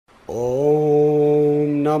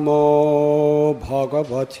ॐ नमो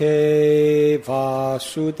भगवते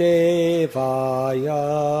वासुदेवाय।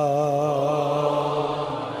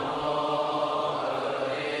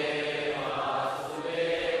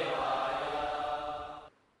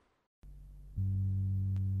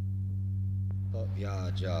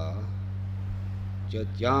 व्याजा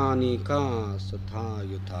यज्ञानिका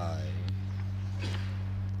सथायुताय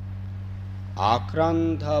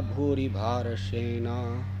आक्रांत भूरि भारसेना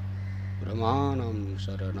ब्रह्माणं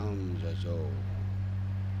शरणं जजो.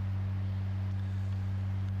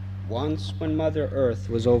 Once, when Mother Earth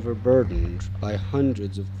was overburdened by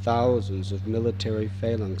hundreds of thousands of military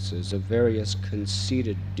phalanxes of various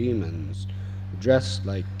conceited demons dressed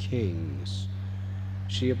like kings,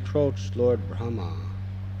 she approached Lord Brahma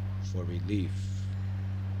for relief.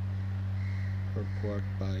 Purport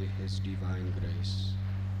by His Divine Grace,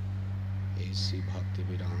 A.C.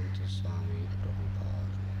 Bhaktivedanta Swami Prabhupada.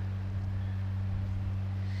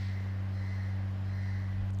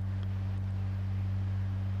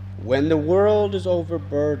 When the world is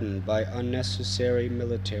overburdened by unnecessary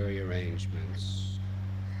military arrangements,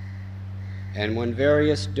 and when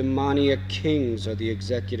various demoniac kings are the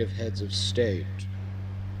executive heads of state,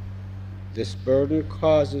 this burden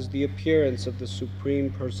causes the appearance of the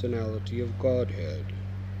Supreme Personality of Godhead.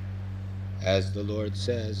 As the Lord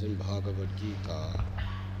says in Bhagavad Gita,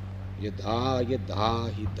 Yadha yadha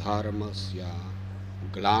hi dharmasya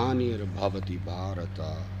glanir bhavati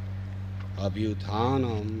bharata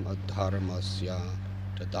abhyuthanam adharmasya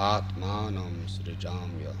tadatmanam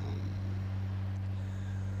srijamyaham.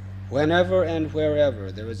 Whenever and wherever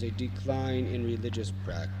there is a decline in religious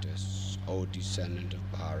practice, O descendant of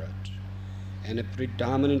Bharat, and a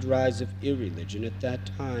predominant rise of irreligion, at that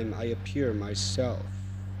time I appear myself.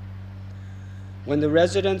 When the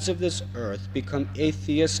residents of this earth become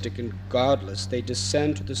atheistic and godless, they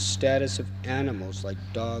descend to the status of animals like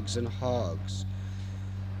dogs and hogs,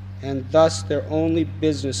 and thus their only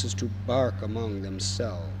business is to bark among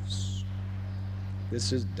themselves.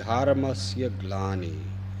 This is dharmasya glani,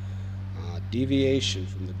 deviation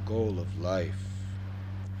from the goal of life.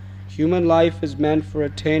 Human life is meant for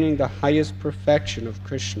attaining the highest perfection of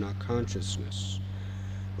Krishna consciousness.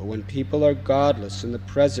 But when people are godless and the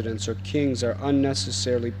presidents or kings are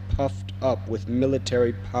unnecessarily puffed up with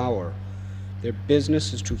military power, their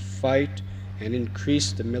business is to fight and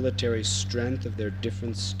increase the military strength of their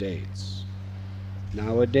different states.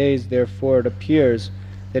 Nowadays, therefore, it appears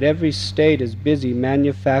that every state is busy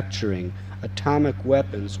manufacturing atomic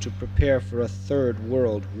weapons to prepare for a third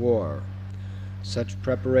world war. Such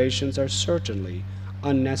preparations are certainly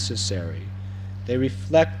unnecessary. They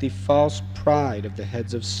reflect the false pride of the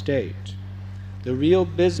heads of state. The real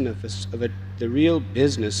business of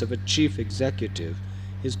a chief executive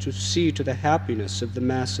is to see to the happiness of the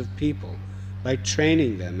mass of people by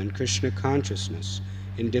training them in Krishna consciousness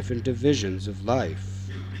in different divisions of life.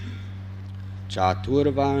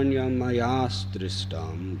 Chaturvanyam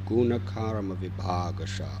mayastristam gunakarma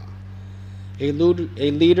vibhagasha. A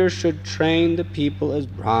leader should train the people as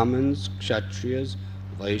Brahmins, Kshatriyas,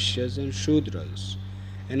 Vaishyas, and Shudras,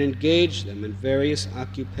 and engage them in various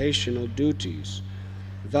occupational duties,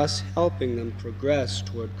 thus helping them progress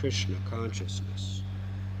toward Krishna consciousness.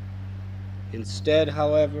 Instead,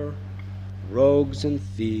 however, rogues and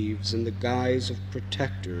thieves in the guise of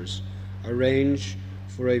protectors arrange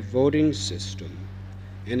for a voting system,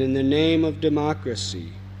 and in the name of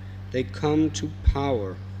democracy, they come to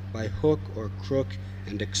power by hook or crook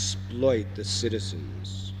and exploit the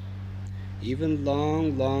citizens. Even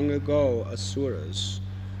long, long ago, asuras,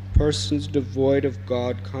 persons devoid of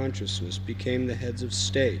God consciousness, became the heads of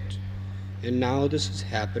state, and now this is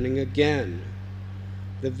happening again.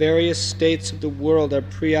 The various states of the world are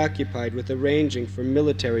preoccupied with arranging for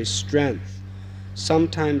military strength.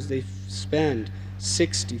 Sometimes they spend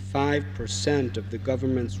 65% of the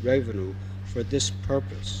government's revenue for this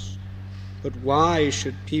purpose. But why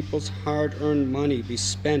should people's hard-earned money be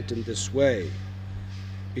spent in this way?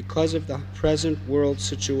 Because of the present world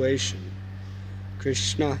situation,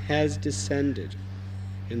 Krishna has descended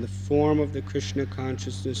in the form of the Krishna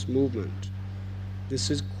consciousness movement. This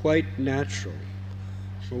is quite natural,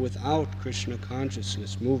 for without Krishna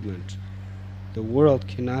consciousness movement, the world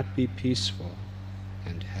cannot be peaceful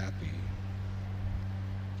and happy.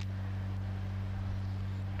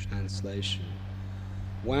 Translation.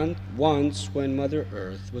 Once, when Mother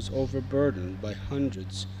Earth was overburdened by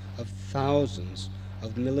hundreds of thousands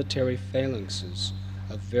of military phalanxes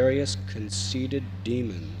of various conceited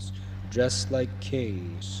demons dressed like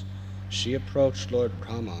kings, she approached Lord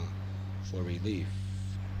Brahma for relief.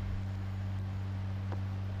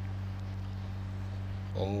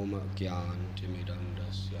 Om Gyan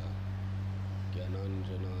Timidandasya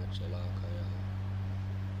Gyananjana Chalakaya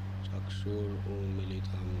Chakshur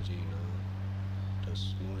Unmilitam Jena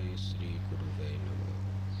Tasmoi Sri Guruve Namah.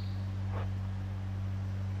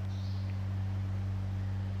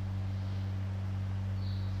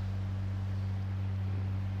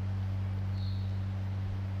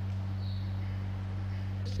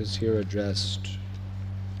 Is here addressed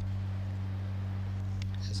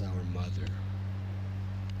as our mother.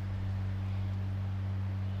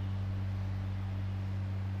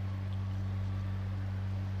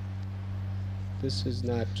 This is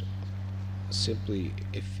not simply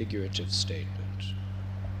a figurative statement,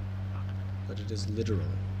 but it is literal.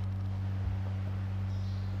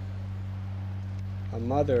 A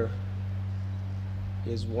mother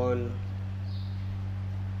is one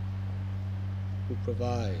who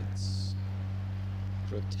provides,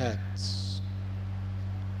 protects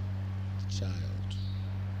the child.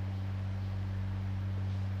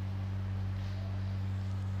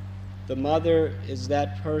 The mother is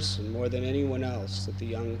that person more than anyone else that the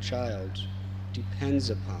young child depends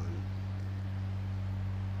upon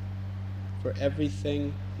for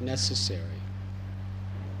everything necessary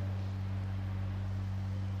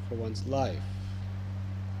for one's life,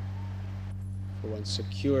 for one's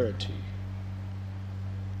security,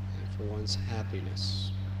 for one's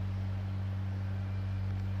happiness.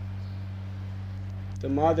 The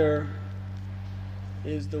mother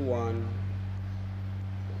is the one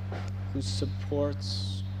who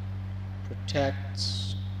supports,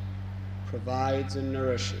 protects, provides, and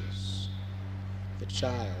nourishes the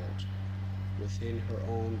child within her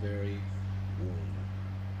own very womb.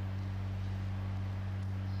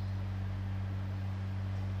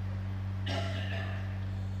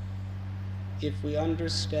 If we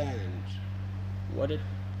understand what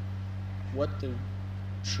the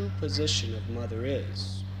true position of mother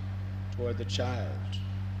is toward the child,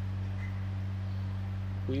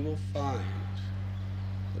 we will find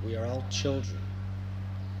that we are all children,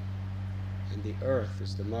 and the earth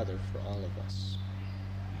is the mother for all of us.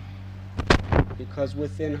 Because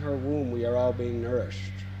within her womb we are all being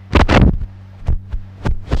nourished.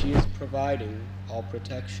 She is providing all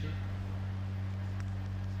protection.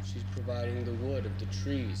 She's providing the wood of the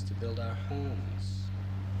trees to build our homes.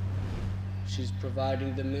 She's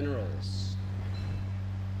providing the minerals.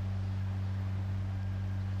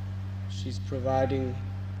 She's providing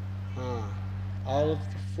all of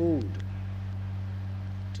the food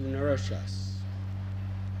to nourish us.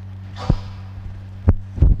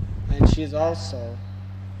 And she is also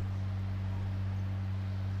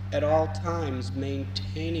at all times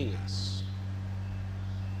maintaining us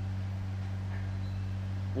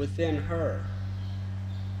within her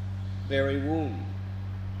very womb.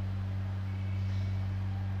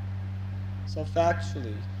 So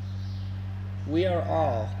factually, we are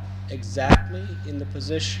all exactly in the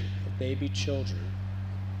position of baby children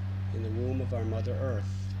in the womb of our Mother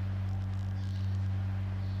Earth,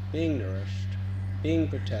 being nourished, being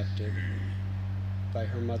protected by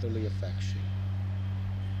her motherly affection.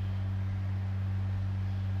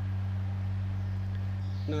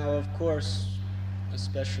 Now, of course,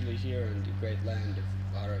 especially here in the great land of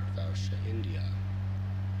Bharatvarsha, India,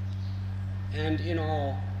 and in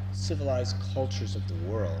all civilized cultures of the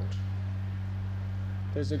world,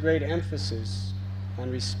 there's a great emphasis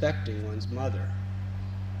on respecting one's mother.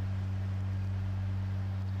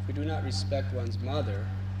 If we do not respect one's mother,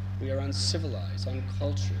 we are uncivilized,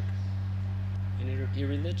 uncultured, and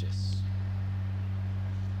irreligious.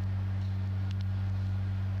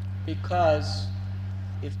 Because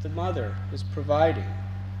if the mother is providing,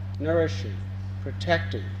 nourishing,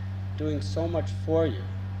 protecting, doing so much for you,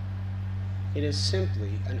 it is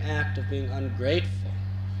simply an act of being ungrateful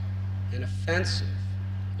and offensive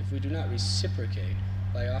if we do not reciprocate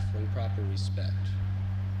by offering proper respect.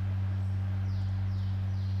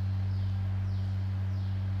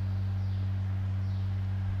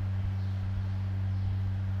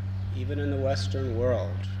 Even in the Western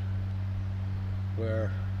world,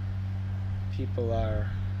 where people are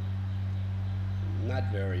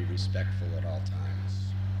not very respectful at all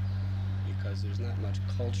times, because there's not much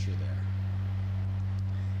culture there.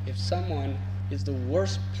 If someone is the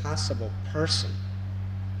worst possible person,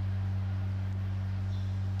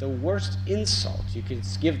 the worst insult you can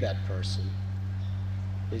give that person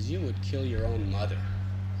is you would kill your own mother.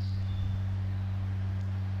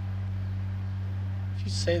 If you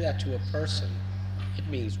say that to a person, it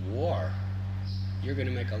means war. You're going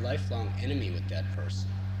to make a lifelong enemy with that person.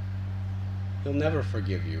 He'll never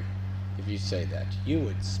forgive you if you say that. You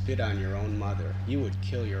would spit on your own mother. You would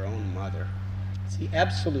kill your own mother. It's the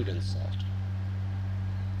absolute insult.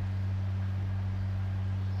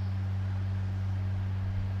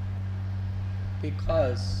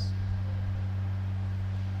 Because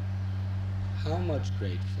how much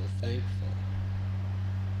grateful, thankful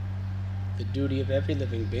the duty of every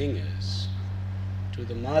living being is to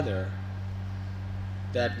the mother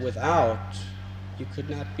that without you could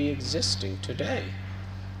not be existing today.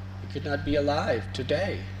 You could not be alive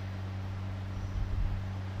today.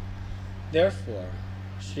 Therefore,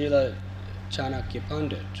 Srila Chanakya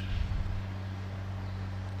Pandit,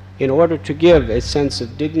 in order to give a sense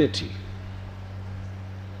of dignity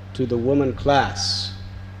to the woman class,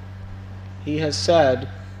 he has said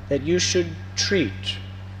that you should treat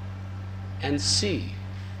and see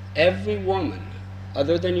every woman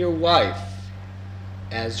other than your wife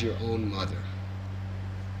as your own mother.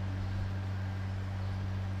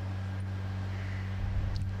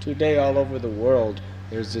 Today, all over the world,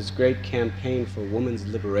 there's this great campaign for women's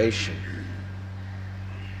liberation.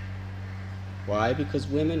 Why? Because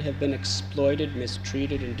women have been exploited,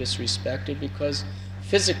 mistreated, and disrespected because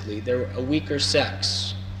physically they're a weaker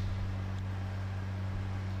sex.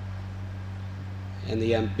 And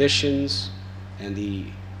the ambitions and the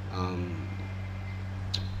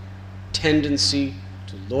tendency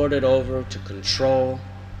to lord it over, to control,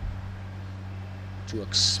 to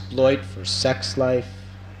exploit for sex life.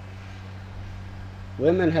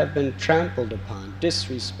 Women have been trampled upon,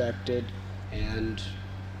 disrespected, and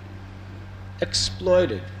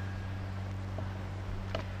exploited,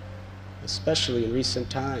 especially in recent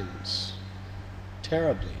times,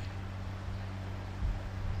 terribly.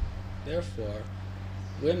 Therefore,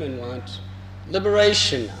 women want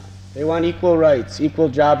liberation now. They want equal rights, equal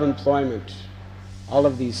job employment, all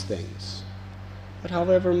of these things. But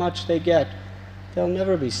however much they get, they'll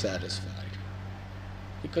never be satisfied,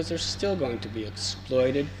 because they're still going to be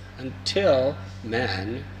exploited until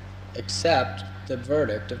men accept the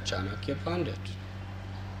verdict of Chanakya Pandit.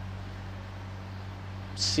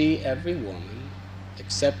 See every woman,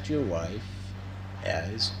 except your wife,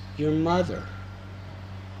 as your mother.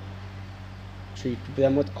 Treat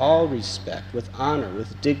them with all respect, with honor,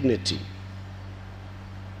 with dignity.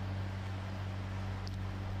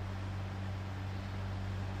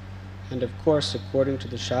 And of course, according to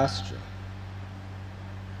the Shastra,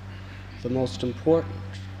 the most important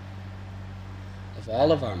of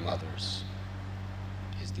all of our mothers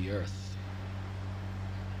is the earth.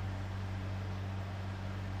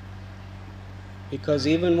 Because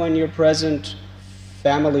even when your present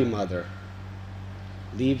family mother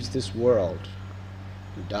leaves this world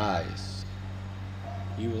and dies,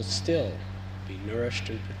 you will still be nourished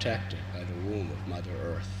and protected by the womb of Mother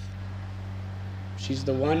Earth. She's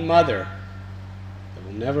the one mother that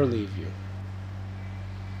will never leave you,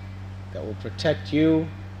 that will protect you,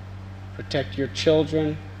 protect your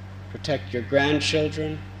children, protect your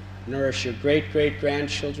grandchildren, nourish your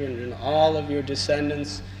great-great-grandchildren and all of your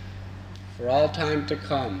descendants for all time to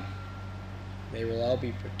come. They will all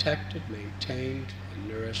be protected, maintained, and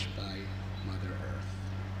nourished by Mother Earth.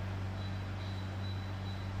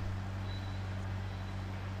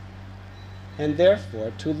 And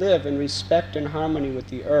therefore, to live in respect and harmony with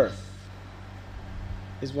the earth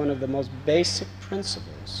is one of the most basic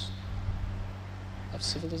principles of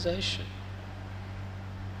civilization.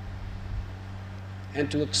 And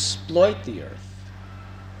to exploit the earth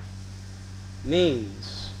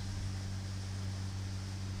means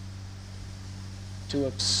to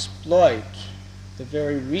exploit the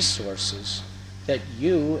very resources that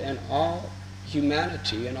you and all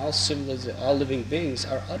humanity and all living beings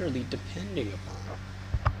are utterly depending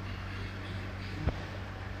upon.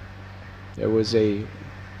 There was a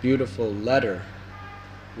beautiful letter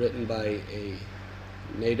written by a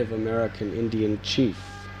Native American Indian chief.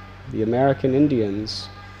 The American Indians,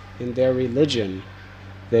 in their religion,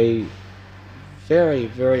 they very,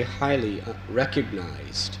 very highly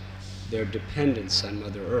recognized their dependence on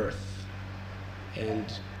Mother Earth, and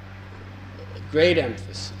a great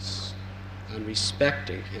emphasis on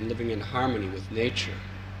respecting and living in harmony with nature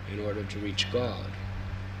in order to reach God.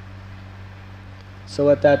 So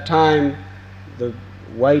at that time, the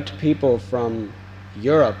white people from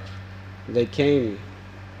Europe, they came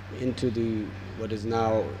into what is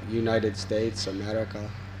now United States,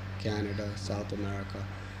 America, Canada, South America,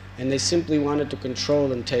 and they simply wanted to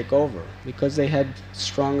control and take over because they had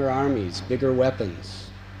stronger armies, bigger weapons.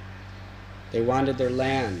 They wanted their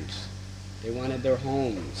land, they wanted their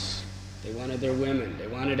homes, they wanted their women, they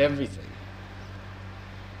wanted everything.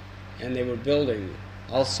 And they were building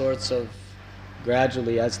all sorts of,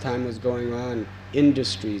 gradually as time was going on,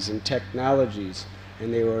 industries and technologies,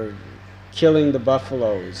 and they were killing the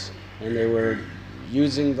buffaloes, and they were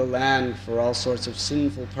using the land for all sorts of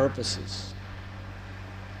sinful purposes.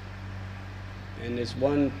 And this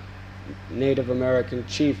one Native American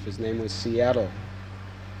chief. His name was Seattle.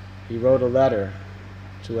 He wrote a letter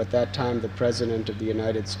to, at that time, the President of the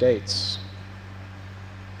United States,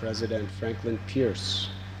 President Franklin Pierce.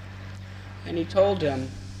 And he told him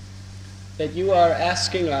that you are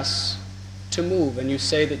asking us to move, and you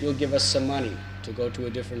say that you'll give us some money to go to a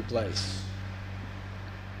different place.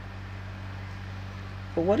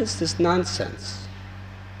 But what is this nonsense?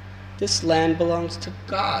 This land belongs to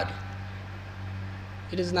God.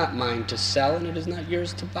 It is not mine to sell, and it is not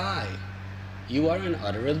yours to buy. You are in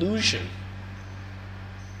utter illusion.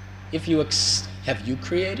 Have you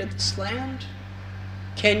created this land?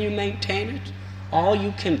 Can you maintain it? All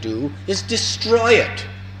you can do is destroy it.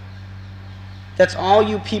 That's all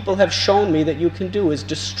you people have shown me that you can do, is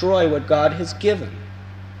destroy what God has given.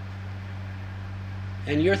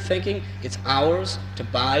 And you're thinking it's ours to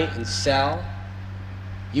buy and sell?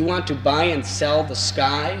 You want to buy and sell the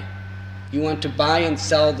sky? You want to buy and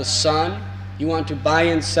sell the sun? You want to buy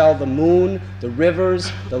and sell the moon, the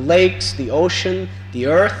rivers, the lakes, the ocean, the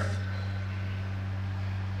earth?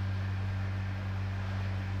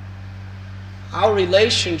 Our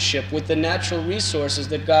relationship with the natural resources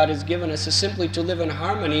that God has given us is simply to live in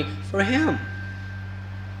harmony for Him.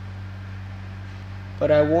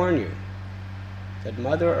 But I warn you that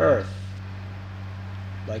Mother Earth,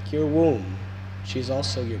 like your womb, she's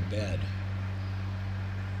also your bed.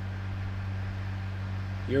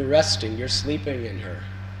 You're resting, you're sleeping in her.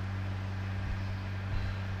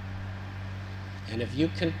 And if you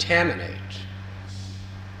contaminate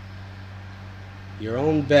your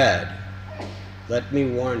own bed, let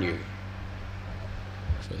me warn you,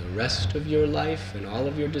 for the rest of your life and all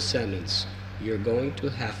of your descendants, you're going to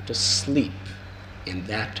have to sleep in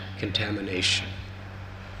that contamination.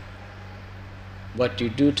 What you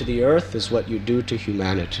do to the earth is what you do to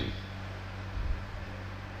humanity.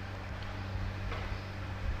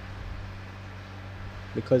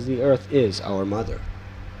 Because the earth is our mother.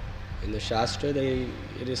 In the Shastra,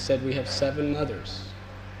 it is said we have 7 mothers.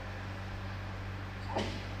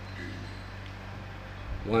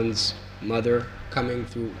 One's mother coming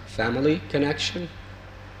through family connection,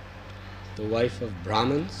 the wife of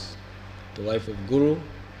Brahmins, the wife of Guru,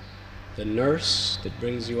 the nurse that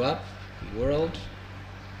brings you up in the world,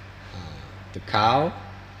 the cow.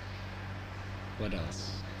 What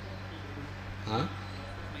else? Huh?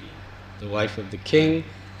 The wife of the king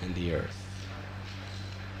and the earth.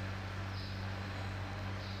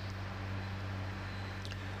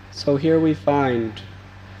 So here we find,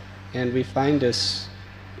 and we find this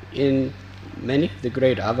in many of the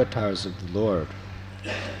great avatars of the Lord,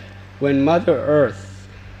 when Mother Earth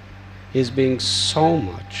is being so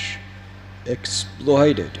much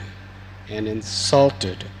exploited and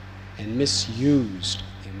insulted and misused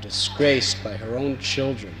and disgraced by her own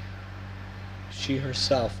children, she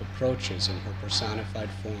herself approaches in her personified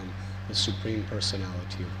form the Supreme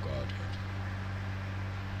Personality of Godhead.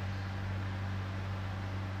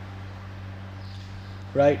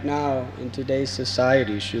 Right now, in today's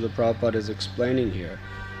society, Srila Prabhupada is explaining here,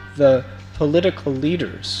 the political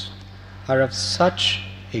leaders are of such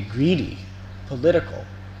a greedy, political,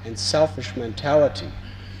 and selfish mentality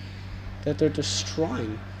that they're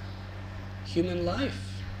destroying human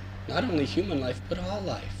life. Not only human life, but all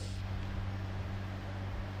life.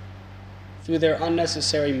 Through their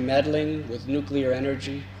unnecessary meddling with nuclear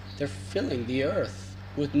energy, they're filling the earth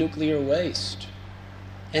with nuclear waste.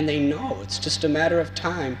 And they know it's just a matter of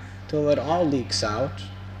time till it all leaks out,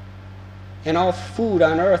 and all food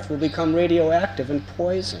on earth will become radioactive and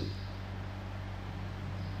poison.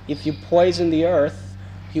 If you poison the earth,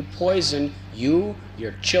 you poison you,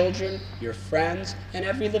 your children, your friends, and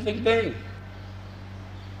every living being.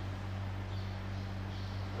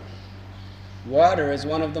 Water is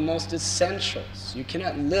one of the most essentials. You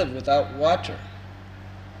cannot live without water.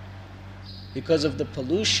 Because of the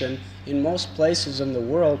pollution in most places in the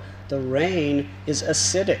world, the rain is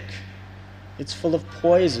acidic. It's full of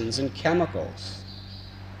poisons and chemicals.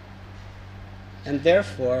 And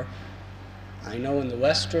therefore, I know in the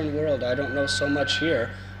Western world, I don't know so much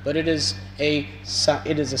here, but it is a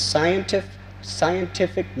scientific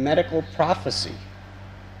medical prophecy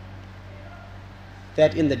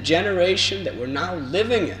that in the generation that we're now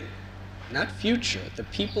living in, not future, the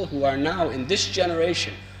people who are now in this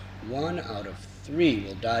generation, 1 out of 3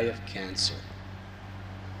 will die of cancer.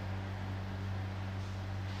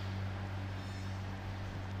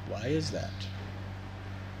 Why is that?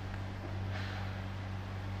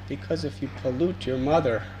 Because if you pollute your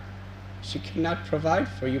mother, she cannot provide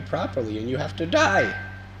for you properly and you have to die.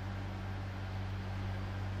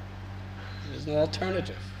 There's no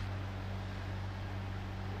alternative.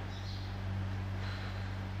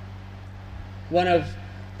 one of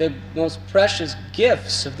the most precious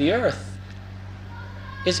gifts of the earth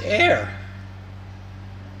is air.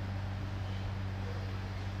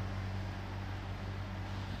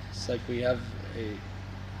 It's like we have a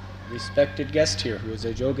respected guest here who is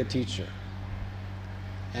a yoga teacher.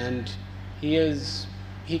 And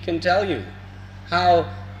he can tell you how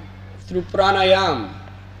through pranayam,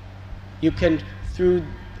 you can, through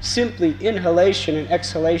simply inhalation and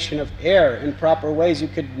exhalation of air in proper ways, you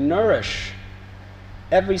could nourish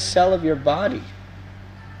every cell of your body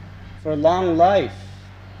for long life,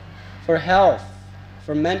 for health,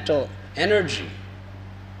 for mental energy,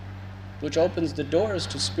 which opens the doors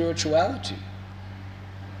to spirituality.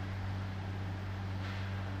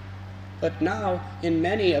 But now, in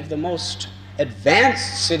many of the most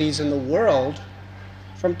advanced cities in the world,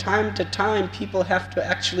 from time to time, people have to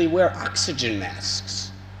actually wear oxygen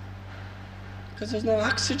masks because there's no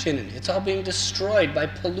oxygen in it. It's all being destroyed by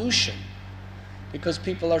pollution because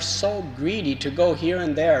people are so greedy to go here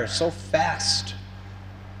and there so fast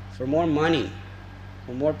for more money,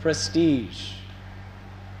 for more prestige,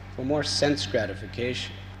 for more sense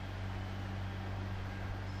gratification.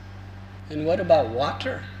 And what about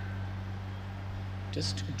water?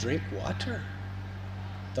 Just to drink water.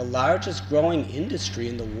 The largest growing industry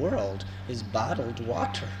in the world is bottled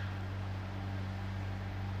water.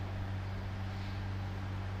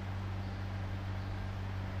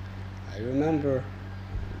 I remember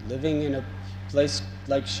living in a place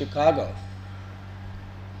like Chicago.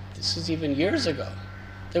 This is even years ago.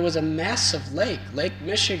 There was a massive lake, Lake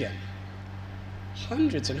Michigan.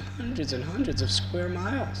 Hundreds and hundreds and hundreds of square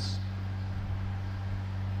miles.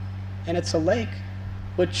 And it's a lake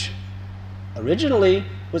which originally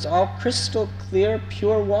was all crystal clear,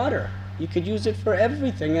 pure water. You could use it for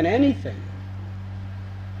everything and anything.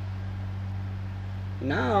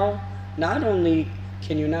 Now, not only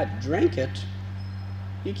can you not drink it,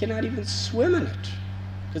 you cannot even swim in it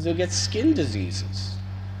because you'll get skin diseases.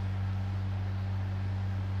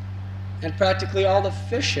 And practically all the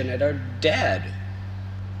fish in it are dead.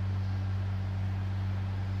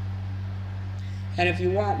 And if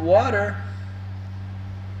you want water,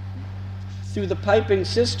 through the piping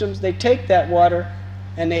systems, they take that water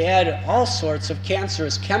and they add all sorts of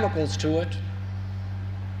cancerous chemicals to it.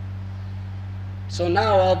 So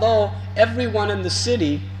now, although everyone in the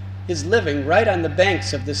city is living right on the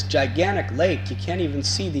banks of this gigantic lake, you can't even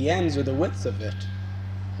see the ends or the width of it,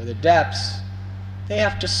 or the depths, they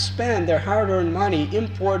have to spend their hard-earned money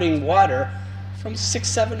importing water from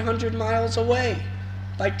 600-700 miles away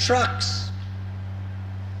by trucks.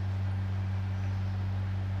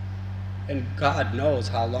 And God knows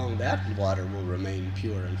how long that water will remain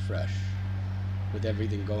pure and fresh with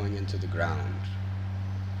everything going into the ground.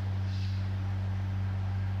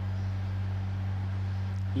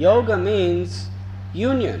 Yoga means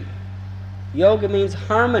union. Yoga means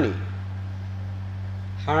harmony.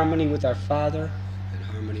 Harmony with our Father and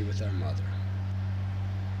harmony with our Mother.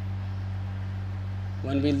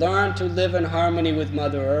 When we learn to live in harmony with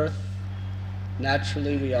Mother Earth,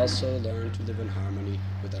 naturally we also learn to live in harmony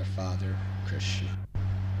with our Father, Krishna.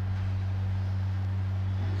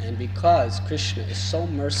 And because Krishna is so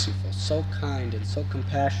merciful, so kind, and so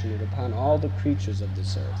compassionate upon all the creatures of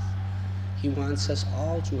this earth, he wants us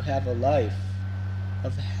all to have a life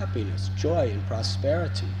of happiness, joy, and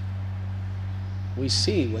prosperity. We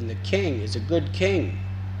see when the king is a good king,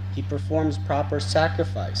 he performs proper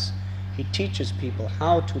sacrifice. He teaches people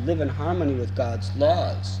how to live in harmony with God's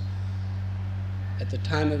laws. At the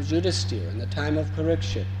time of Yudhisthira, in the time of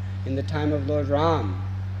Parikshit, in the time of Lord Ram,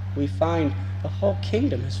 we find the whole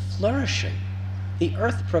kingdom is flourishing. The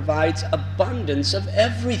earth provides abundance of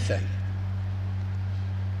everything.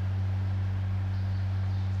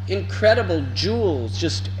 Incredible jewels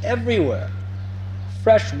just everywhere.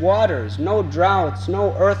 Fresh waters, no droughts,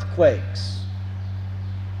 no earthquakes.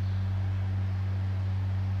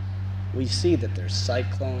 We see that there's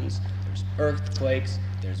cyclones, there's earthquakes,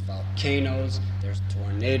 there's volcanoes, there's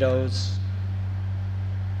tornadoes,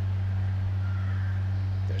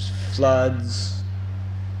 there's floods,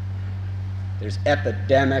 there's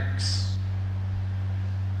epidemics.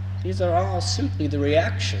 These are all simply the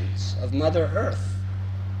reactions of Mother Earth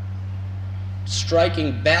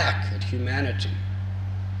striking back at humanity.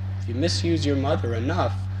 If you misuse your mother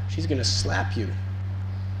enough, she's going to slap you.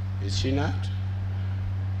 Is she not?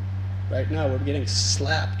 Right now we're getting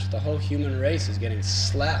slapped. The whole human race is getting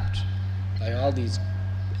slapped by all these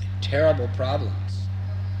terrible problems.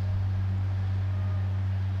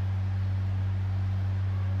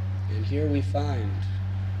 And here we find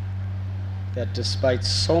that despite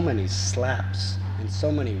so many slaps and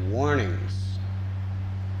so many warnings,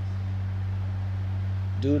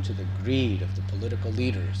 due to the greed of the political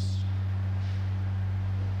leaders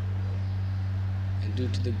and due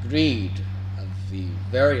to the greed of the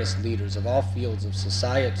various leaders of all fields of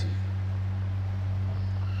society,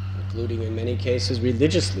 including in many cases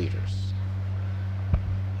religious leaders.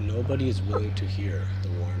 Nobody is willing to hear the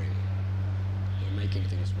warning. They're making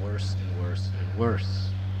things worse and worse and worse.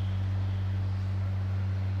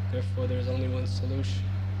 Therefore, there's only one solution: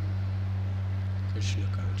 Krishna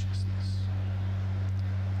consciousness.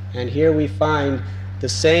 And here we find the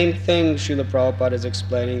same thing Srila Prabhupada is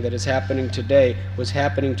explaining that is happening today was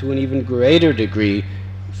happening to an even greater degree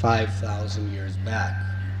 5,000 years back.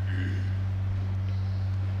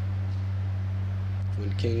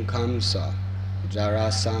 When King Kamsa,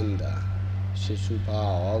 Jarasandha,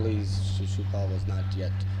 Shishupal, Shishupal was not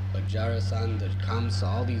yet, but Jarasandha, Kamsa,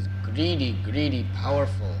 all these greedy,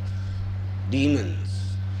 powerful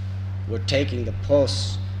demons were taking the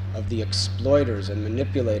posts of the exploiters and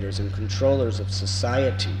manipulators and controllers of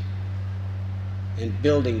society and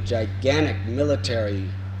building gigantic military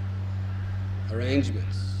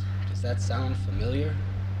arrangements. Does that sound familiar?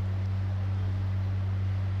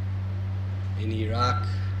 In Iraq,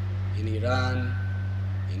 in Iran,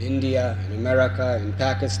 in India, in America, in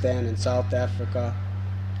Pakistan, in South Africa,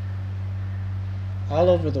 all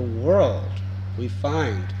over the world, we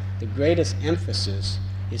find the greatest emphasis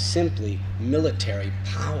is simply military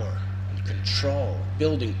power and control,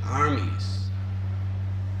 building armies.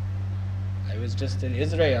 I was just in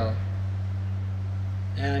Israel,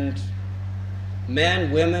 and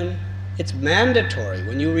men, women, it's mandatory.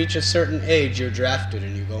 When you reach a certain age, you're drafted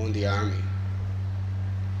and you go in the army.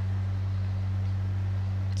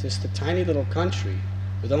 It's just a tiny little country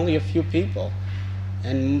with only a few people,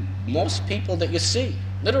 and most people that you see,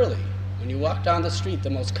 literally, when you walk down the street, the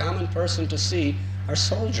most common person to see are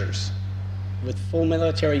soldiers with full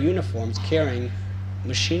military uniforms carrying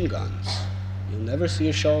machine guns. You'll never see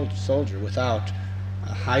a soldier without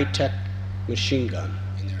a high-tech machine gun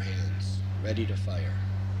in their hands, ready to fire.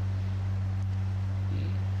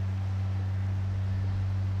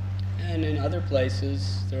 And in other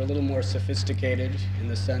places, they're a little more sophisticated in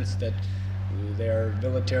the sense that their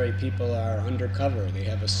military people are undercover. They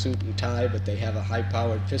have a suit and tie, but they have a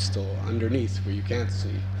high-powered pistol underneath where you can't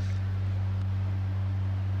see.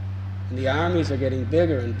 And the armies are getting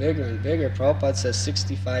bigger and bigger and bigger. Prabhupada says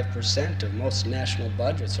 65% of most national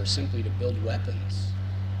budgets are simply to build weapons.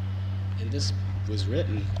 And this was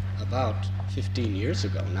written about 15 years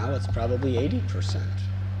ago. Now it's probably 80%.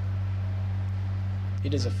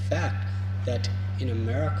 It is a fact that in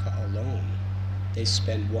America alone, they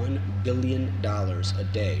spend $1 billion a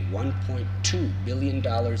day, $1.2 billion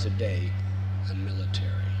a day on military.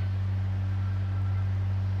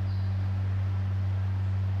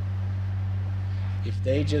 If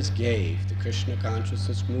they just gave the Krishna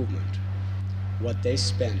consciousness movement what they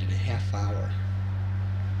spend in a half hour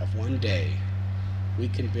of one day, we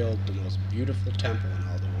can build the most beautiful temple in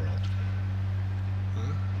all the world.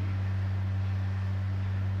 Huh?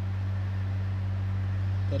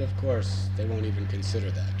 But of course, they won't even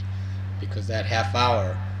consider that, because that half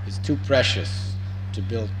hour is too precious to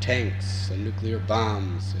build tanks and nuclear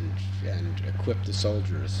bombs and equip the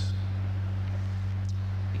soldiers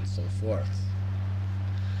and so forth.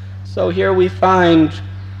 So here we find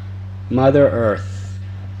Mother Earth.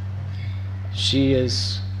 She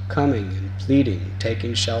is coming and pleading,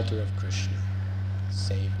 taking shelter of Krishna.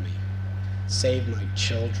 Save me. Save my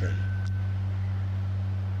children.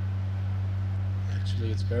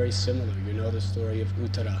 Actually, it's very similar. You know the story of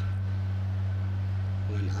Uttara.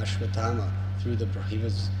 When Ashwatthama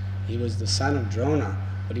he was the son of Drona,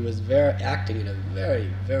 but he was acting in a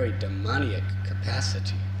very, very demoniac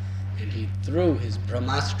capacity. And he threw his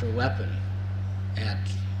Brahmastra weapon at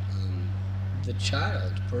the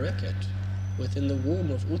child, Parikshit, within the womb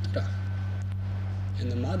of Uttara.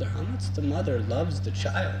 And the mother, how much the mother loves the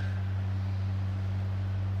child.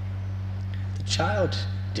 The child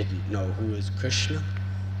didn't know who is Krishna.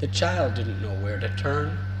 The child didn't know where to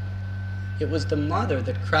turn. It was the mother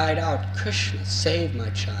that cried out, "Krishna, save my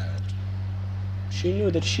child." She knew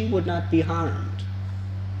that she would not be harmed.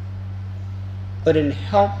 But in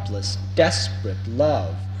helpless, desperate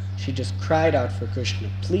love, she just cried out for Krishna,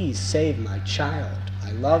 "Please save my child. I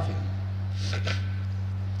love him.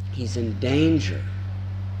 He's in danger."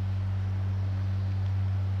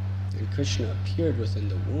 And Krishna appeared within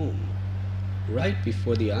the womb, right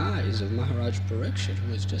before the eyes of Maharaj Parikshit,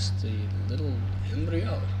 who was just the little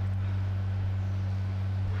embryo.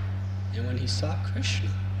 And when he saw Krishna,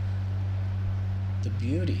 the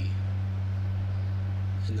beauty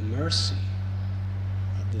and the mercy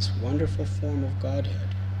of this wonderful form of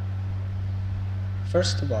Godhead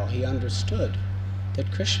First of all, he understood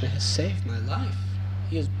that Krishna has saved my life.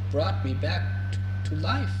 He has brought me back to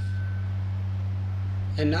life.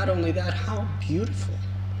 And not only that, how beautiful,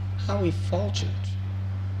 how effulgent,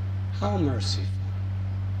 how merciful.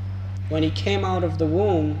 When he came out of the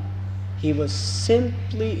womb, he was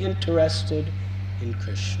simply interested in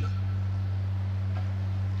Krishna.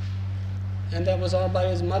 And that was all by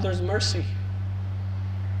his mother's mercy.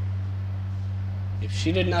 If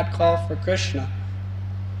she did not call for Krishna,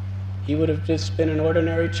 he would have just been an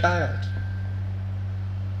ordinary child.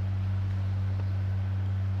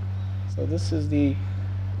 So this is the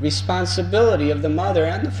responsibility of the mother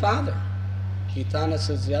and the father. Kitana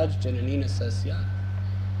says yaj, Jananina says yaj.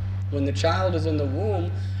 When the child is in the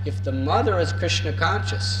womb, if the mother is Krishna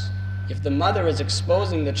conscious, if the mother is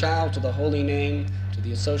exposing the child to the holy name, to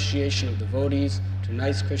the association of devotees, to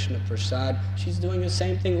nice Krishna prasad, she's doing the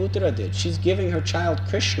same thing Uttara did. She's giving her child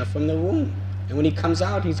Krishna from the womb. And when he comes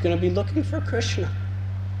out, he's going to be looking for Krishna.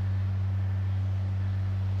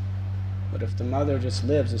 But if the mother just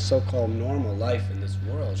lives a so-called normal life in this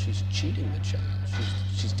world, she's cheating the child.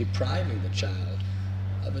 She's depriving the child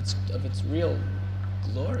of its real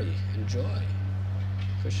glory and joy,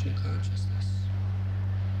 Krishna consciousness.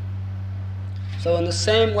 So in the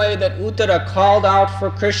same way that Uttara called out for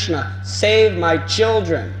Krishna, save my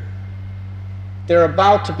children, they're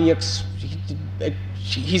about to be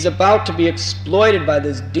he's about to be exploited by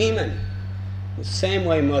this demon. The same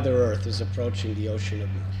way Mother Earth is approaching the ocean of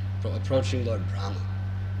milk, approaching Lord Brahma,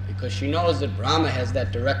 because she knows that Brahma has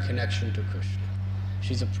that direct connection to Krishna.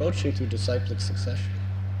 She's approaching through disciplic succession.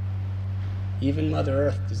 Even Mother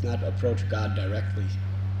Earth does not approach God directly.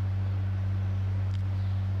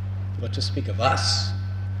 But to speak of us,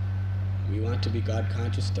 we want to be God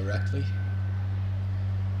conscious directly.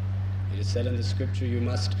 It is said in the scripture, you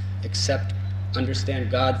must understand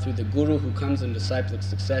God through the Guru who comes in disciplic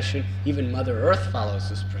succession. Even Mother Earth follows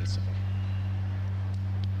this principle.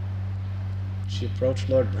 She approached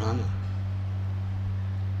Lord Brahma.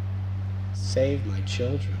 Save my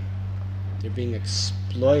children. They're being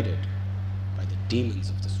exploited by the demons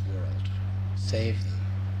of this world. Save them.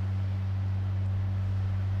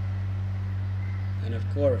 And of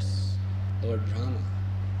course, Lord Brahma,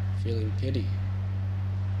 feeling pity,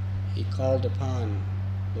 he called upon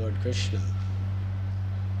Lord Krishna.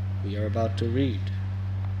 We are about to read.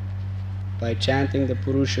 By chanting the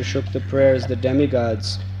Purusha Shukta prayers, the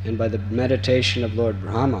demigods, and by the meditation of Lord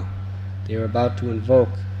Brahma, they are about to invoke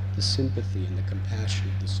the sympathy and the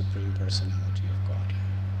compassion of the Supreme Personality of God.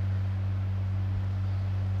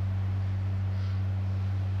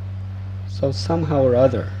 So somehow or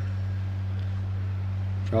other,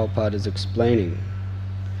 Prabhupada is explaining,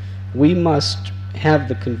 we must have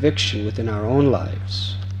the conviction within our own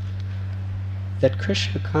lives that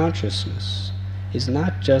Krishna consciousness is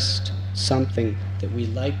not just something that we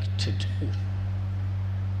like to do,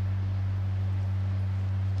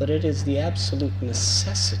 but it is the absolute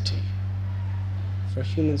necessity for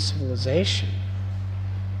human civilization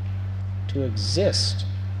to exist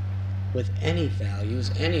with any values,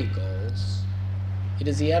 any goals. It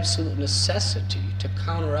is the absolute necessity to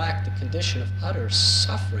counteract the condition of utter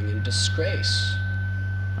suffering and disgrace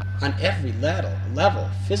on every level,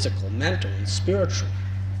 physical, mental, and spiritual.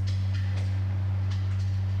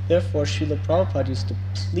 Therefore, Srila Prabhupada used to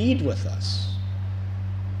plead with us.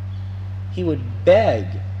 He would beg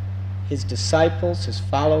his disciples, his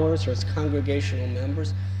followers, or his congregational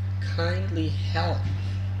members, kindly help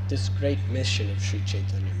this great mission of Sri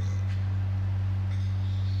Chaitanya Mahaprabhu.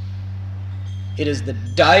 It is the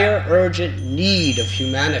dire, urgent need of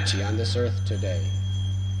humanity on this earth today.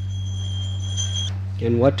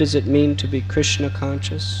 And what does it mean to be Krishna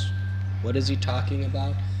conscious? What is he talking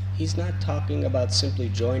about? He's not talking about simply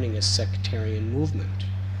joining a sectarian movement.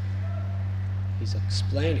 He's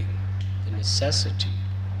explaining the necessity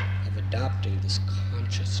of adopting this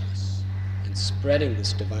consciousness and spreading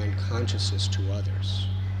this divine consciousness to others.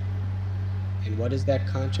 And what is that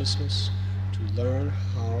consciousness? To learn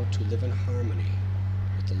how to live in harmony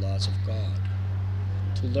with the laws of God,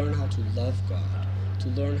 to learn how to love God, to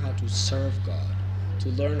learn how to serve God, to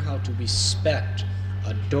learn how to respect,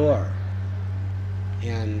 adore,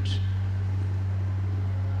 and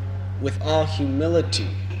with all humility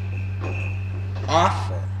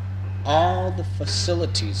offer all the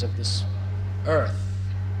facilities of this earth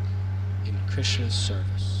in Krishna's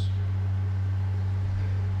service.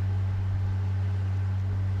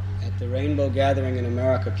 At the Rainbow Gathering in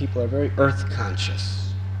America, people are very earth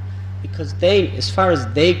conscious because they, as far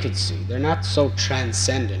as they could see, they're not so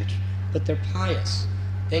transcendent, but they're pious.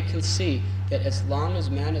 They can see that as long as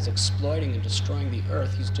man is exploiting and destroying the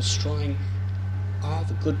earth, he's destroying all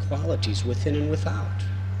the good qualities within and without.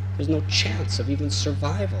 There's no chance of even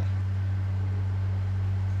survival.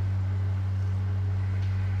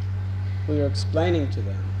 We are explaining to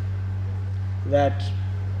them that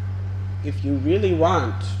if you really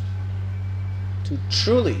want to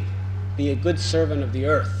truly be a good servant of the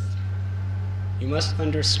earth, you must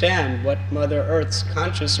understand what Mother Earth's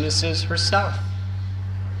consciousness is herself.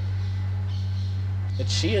 That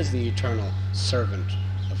she is the eternal servant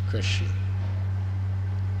of Krishna.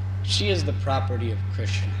 She is the property of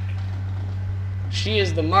Krishna. She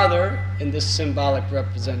is the mother in this symbolic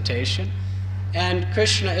representation, and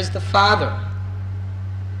Krishna is the father.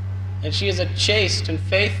 And she is a chaste and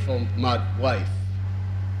faithful wife.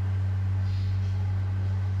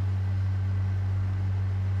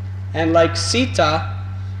 And like Sita,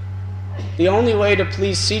 the only way to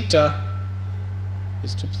please Sita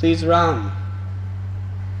is to please Ram,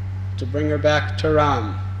 to bring her back to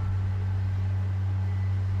Ram.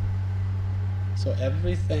 So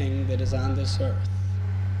everything that is on this earth,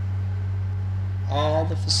 all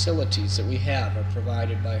the facilities that we have are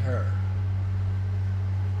provided by her.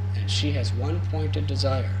 And she has one pointed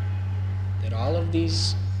desire, that all of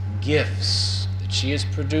these gifts that she is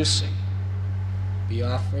producing be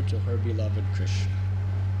offered to her beloved Krishna.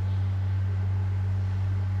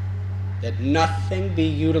 That nothing be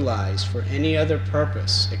utilized for any other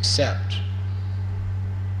purpose except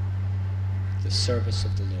the service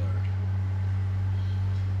of the Lord.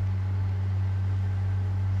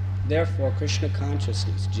 Therefore, Krishna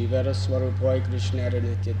consciousness, Jivara Swarupai Krishnara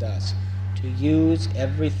Nityadas, to use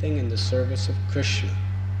everything in the service of Krishna,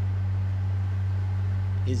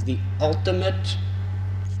 is the ultimate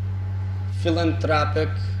philanthropic,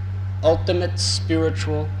 ultimate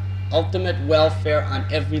spiritual, ultimate welfare on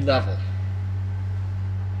every level,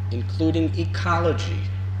 including ecology.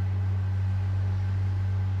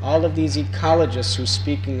 All of these ecologists who are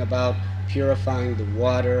speaking about purifying the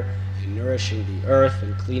water and nourishing the earth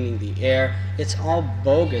and cleaning the air, it's all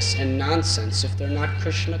bogus and nonsense if they're not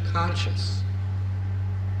Krishna conscious.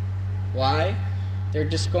 Why? They're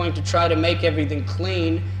just going to try to make everything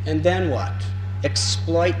clean, and then what?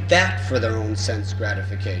 Exploit that for their own sense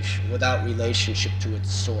gratification without relationship to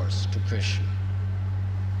its source, to Krishna.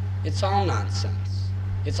 It's all nonsense.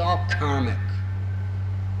 It's all karmic.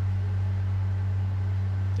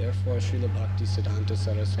 Therefore, Srila Bhaktisiddhanta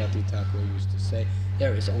Saraswati Thakur used to say,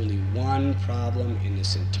 there is only one problem in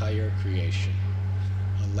this entire creation,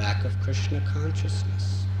 a lack of Krishna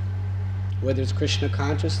consciousness. Where there's Krishna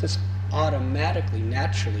consciousness, automatically,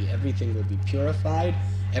 naturally, everything will be purified,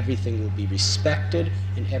 everything will be respected,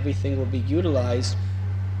 and everything will be utilized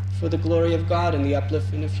for the glory of God and the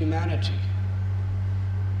upliftment of humanity.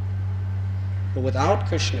 But without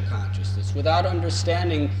Krishna consciousness, without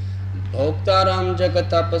understanding Bhoktaram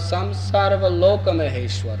Jagatapasam Sarvaloka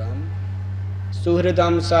Maheshwaram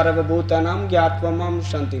Suhridam Sarvabhutanam Gyatwamam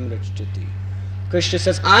Shantim Rajjati. Krishna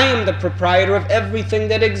says, I am the proprietor of everything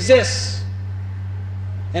that exists.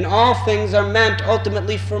 And all things are meant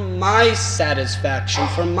ultimately for my satisfaction,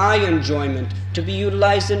 for my enjoyment, to be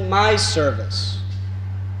utilized in my service.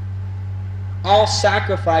 All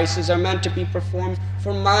sacrifices are meant to be performed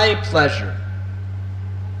for my pleasure.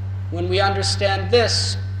 When we understand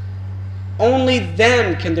this, only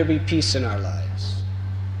then can there be peace in our lives.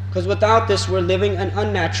 Because without this, we're living an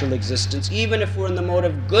unnatural existence, even if we're in the mode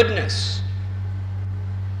of goodness,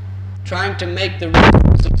 trying to make the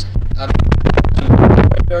resources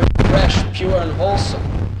very fresh, pure, and wholesome.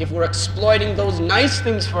 If we're exploiting those nice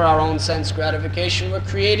things for our own sense gratification, we're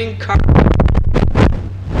creating karma.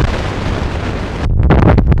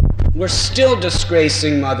 We're still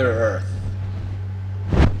disgracing Mother Earth.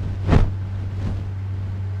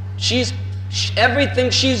 Everything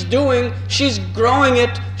she's doing, she's growing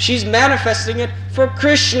it, she's manifesting it for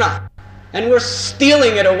Krishna. And we're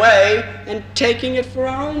stealing it away and taking it for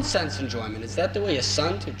our own sense enjoyment. Is that the way a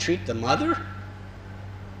son should treat the mother?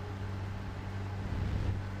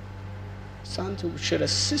 Son should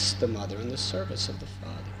assist the mother in the service of the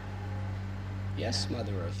father. Yes,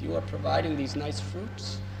 Mother Earth, you are providing these nice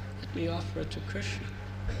fruits. Let me offer it to Krishna.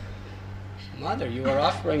 Mother, you are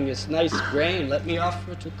offering this nice grain. Let me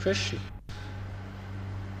offer it to Krishna.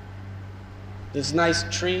 This nice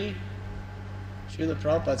tree, Srila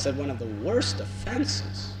Prabhupada said one of the worst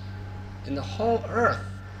offenses in the whole earth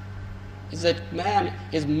is that man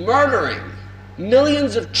is murdering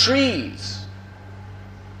millions of trees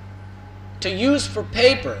to use for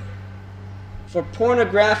paper, for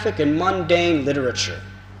pornographic and mundane literature.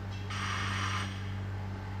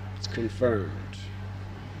 It's confirmed.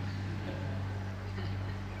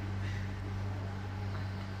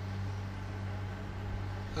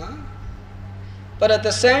 Huh? But at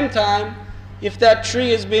the same time, if that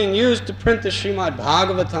tree is being used to print the Srimad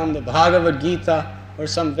Bhagavatam, the Bhagavad Gita, or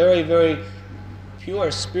some very, very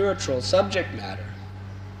pure spiritual subject matter,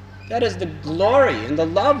 that is the glory and the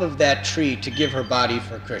love of that tree to give her body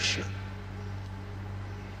for Krishna.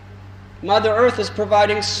 Mother Earth is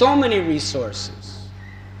providing so many resources.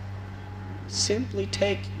 Simply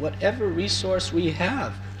take whatever resource we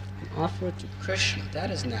have and offer it to Krishna.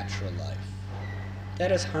 That is natural life.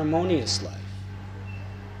 That is harmonious life.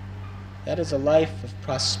 That is a life of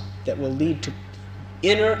that will lead to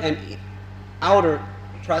inner and outer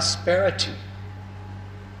prosperity.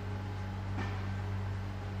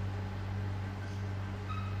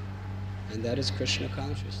 And that is Krishna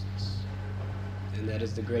consciousness. And that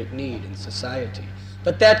is the great need in society.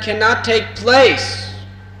 But that cannot take place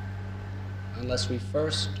unless we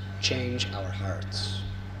first change our hearts.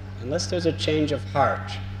 Unless there's a change of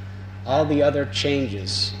heart, all the other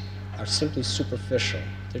changes are simply superficial.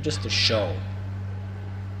 They're just a show.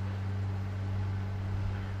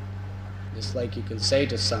 It's like you can say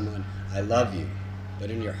to someone, I love you, but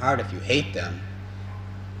in your heart, if you hate them,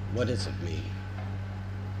 what does it mean?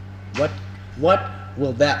 What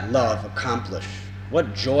will that love accomplish?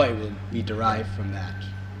 What joy will be derived from that?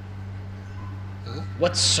 Huh?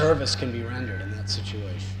 What service can be rendered in that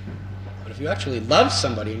situation? But if you actually love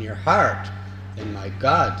somebody in your heart, then my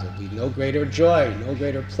God, there'll be no greater joy, no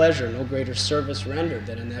greater pleasure, no greater service rendered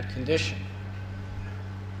than in that condition.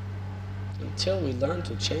 Until we learn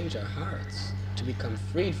to change our hearts, to become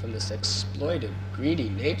freed from this exploitive, greedy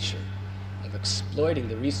nature of exploiting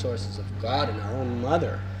the resources of God and our own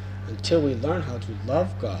mother, until we learn how to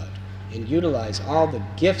love God and utilize all the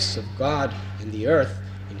gifts of God and the earth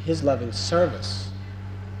in His loving service,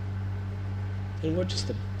 then we're just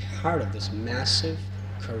a part of this massive,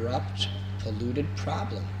 corrupt, polluted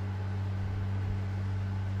problem.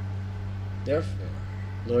 Therefore,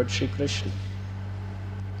 Lord Sri Krishna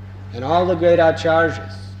and all the great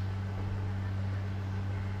acharyas,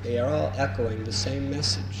 they are all echoing the same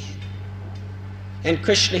message. And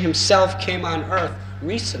Krishna himself came on earth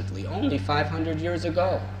recently, only 500 years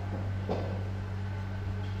ago,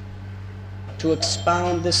 to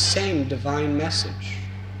expound this same divine message.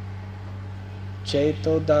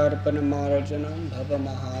 Cheto darpana marajanam bhava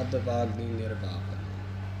mahadavagni nirvapanam.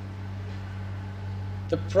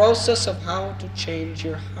 The process of how to change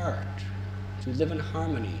your heart, to live in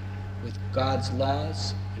harmony with God's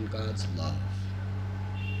laws and God's love.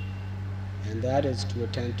 And that is to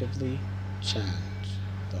attentively chant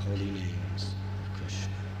the holy names of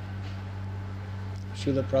Krishna.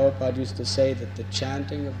 Srila Prabhupada used to say that the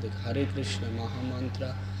chanting of the Hare Krishna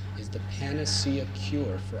Mahamantra is the panacea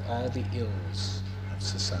cure for all the ills of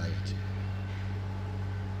society.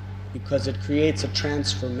 Because it creates a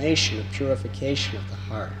transformation, a purification of the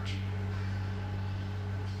heart,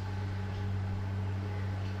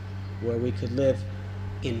 where we could live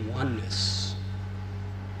in oneness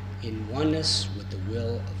with the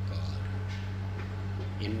will of God,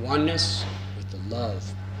 in oneness with the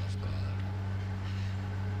love of God.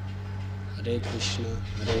 Hare Krishna,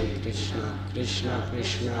 Krishna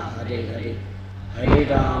Krishna, Hare Hare, Hare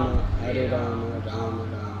Rama, Rama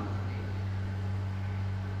Rama.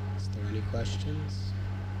 Is there any questions?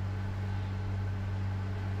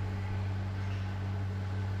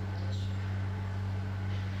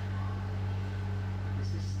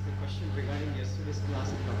 Regarding yesterday's class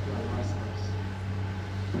of Dr. Alvarez house.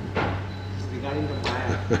 It's regarding the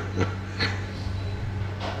Maya.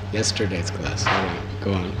 Yesterday's class. All right,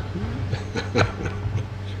 go on.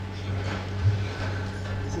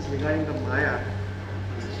 This is regarding the Maya,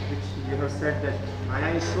 which you have said that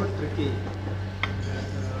Maya is so tricky that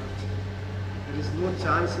there is no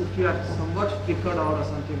chance if you are somewhat flickered out or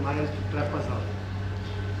something, Maya is to trap us out.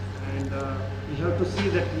 And we have to see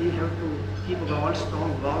that we have to keep all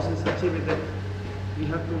strong vows in such a way that we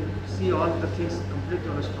have to see all the things completely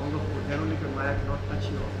on a stronger foot. Then only can Maya cannot touch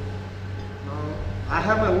you all. Now, I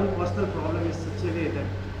have my own personal problem in such a way that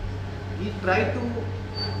we try to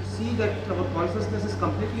see that our consciousness is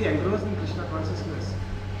completely engrossed in Krishna consciousness.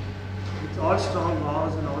 It's all strong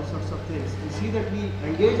vows and all sorts of things. We see that we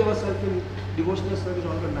engage ourselves in devotional service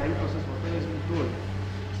on the 9 process, whatever has been told.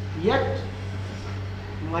 Yet,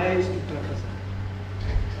 Maya is to trap us.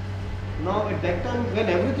 Now at that time, when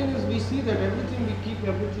everything is, we see that everything, we keep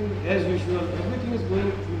everything as usual, everything is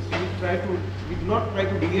going, we do not try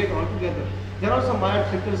to deviate altogether. There are some Maya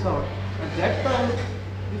trickles out. At that time,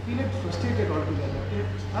 we feel it frustrated altogether.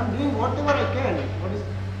 I'm doing whatever I can, what is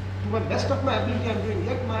to my best of my ability I'm doing,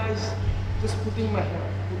 yet Maya is just putting you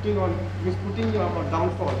on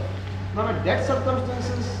downfall. Now at that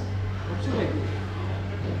circumstances, what should I do?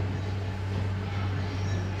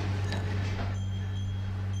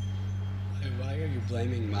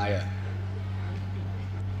 blaming Maya.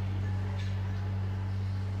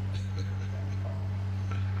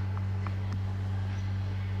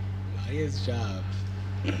 Maya's job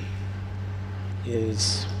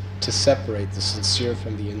is to separate the sincere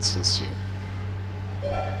from the insincere.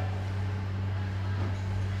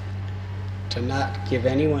 To not give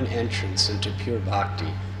anyone entrance into pure bhakti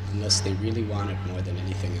unless they really want it more than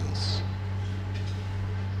anything else.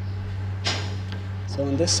 So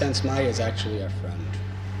in this sense, Maya is actually our friend,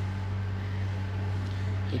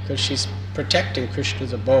 because she's protecting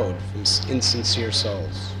Krishna's abode from insincere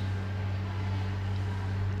souls.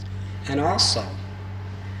 And also,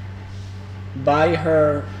 by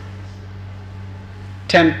her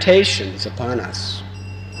temptations upon us,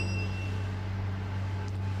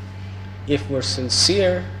 if we're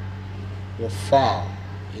sincere, we'll fall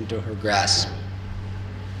into her grasp.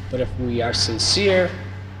 But if we are sincere,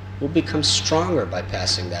 we'll become stronger by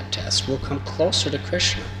passing that test. We'll come closer to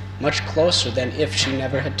Krishna, much closer than if she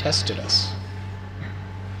never had tested us.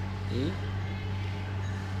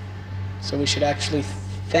 So we should actually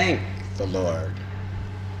thank the Lord,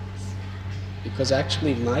 because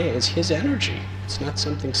actually Maya is His energy. It's not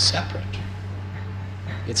something separate.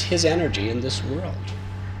 It's His energy in this world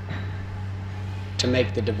to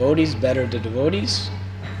make the devotees better the devotees,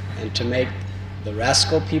 and to make the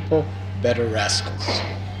rascal people better rascals.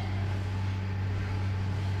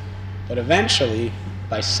 But eventually,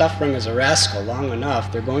 by suffering as a rascal long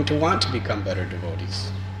enough, they're going to want to become better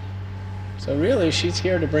devotees. So really, she's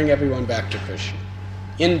here to bring everyone back to Krishna.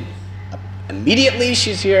 Immediately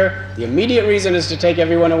she's here, the immediate reason is to take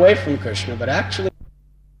everyone away from Krishna, but actually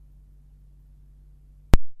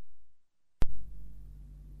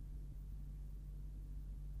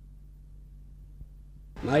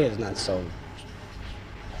Maya's not so,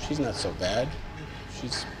 she's not so bad.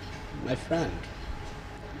 She's my friend.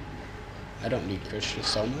 I don't need Krishna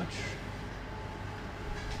so much.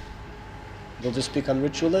 We'll just become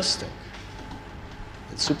ritualistic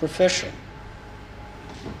and superficial.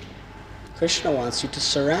 Krishna wants you to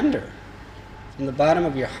surrender from the bottom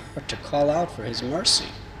of your heart, to call out for His mercy.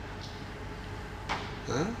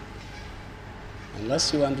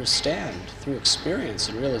 Unless you understand through experience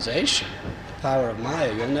and realization the power of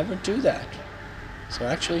Maya, you'll never do that. So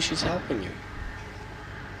actually she's helping you.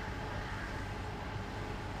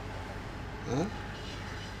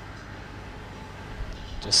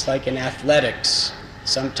 Just like in athletics,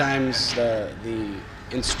 sometimes the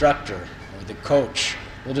instructor or the coach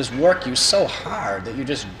will just work you so hard that you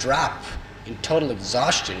just drop in total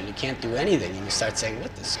exhaustion and you can't do anything, and you start saying,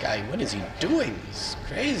 what is he doing? He's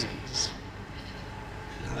crazy.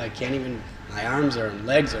 I can't even, my arms and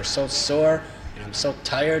legs are so sore and I'm so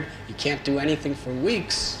tired, you can't do anything for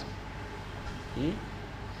weeks.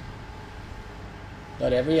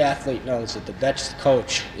 But every athlete knows that the best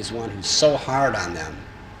coach is one who's so hard on them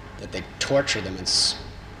that they torture them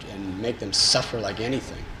and make them suffer like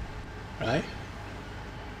anything, right?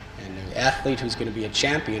 And the athlete who's going to be a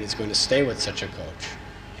champion is going to stay with such a coach.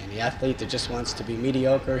 And the athlete that just wants to be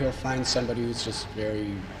mediocre, he'll find somebody who's just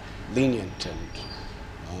very lenient and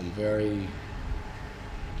very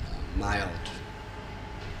mild.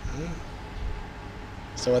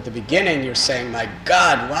 So at the beginning you're saying, my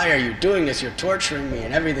God, why are you doing this? You're torturing me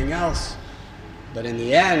and everything else. But in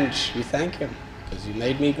the end, you thank Him, because you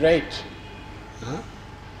made me great.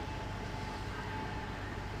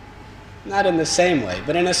 Not in the same way,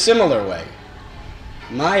 but in a similar way.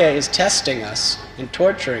 Maya is testing us and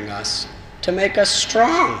torturing us to make us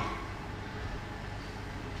strong.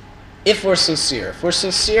 If we're sincere. If we're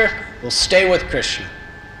sincere, we'll stay with Krishna.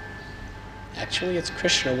 Actually, it's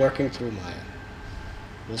Krishna working through Maya.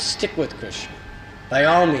 We'll stick with Krishna, by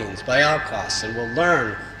all means, by all costs, and we'll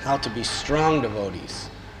learn how to be strong devotees.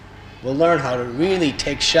 We'll learn how to really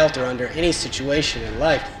take shelter under any situation in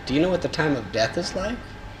life. Do you know what the time of death is like?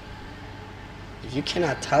 If you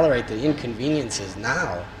cannot tolerate the inconveniences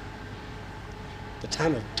now, the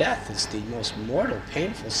time of death is the most mortal,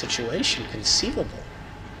 painful situation conceivable.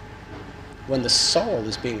 When the soul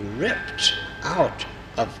is being ripped out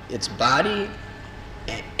of its body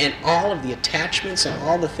and all of the attachments and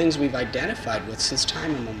all the things we've identified with since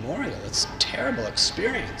time immemorial. It's a terrible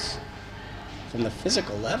experience from the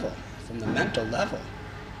physical level, from the mental level.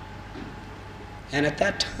 And at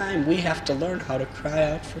that time, we have to learn how to cry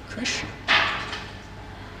out for Krishna.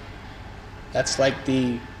 That's like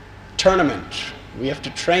the tournament. We have to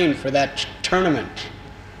train for that tournament.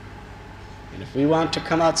 And if we want to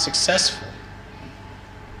come out successful,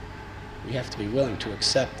 we have to be willing to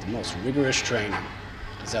accept the most rigorous training,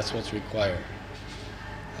 because that's what's required.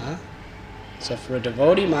 So for a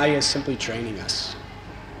devotee, Maya is simply training us.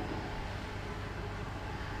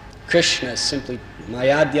 Krishna is simply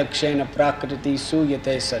Mayadhyakshena prakriti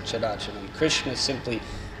suyate sacharacharam. Krishna is simply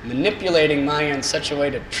manipulating Maya in such a way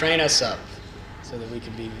to train us up so that we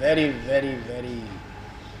can be very, very, very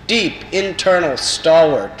deep, internal,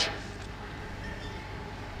 stalwart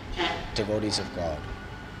devotees of God.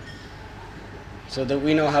 So that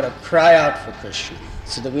we know how to cry out for Krishna,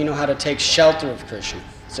 so that we know how to take shelter of Krishna,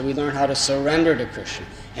 so we learn how to surrender to Krishna,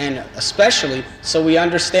 and especially so we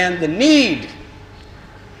understand the need.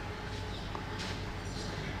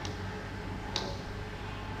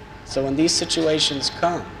 So when these situations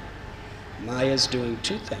come, Maya is doing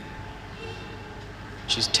two things.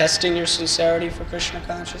 She's testing your sincerity for Krishna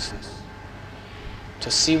consciousness, to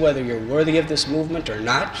see whether you're worthy of this movement or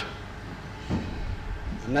not.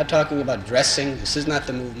 I'm not talking about dressing, this is not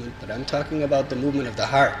the movement, but I'm talking about the movement of the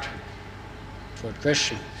heart toward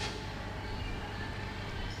Krishna.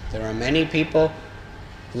 There are many people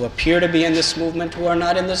who appear to be in this movement who are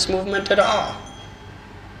not in this movement at all.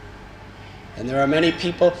 And there are many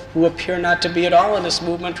people who appear not to be at all in this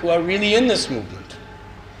movement who are really in this movement.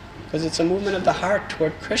 Because it's a movement of the heart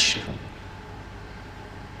toward Krishna.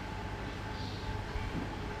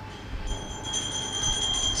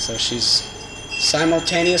 So she's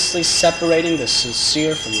simultaneously separating the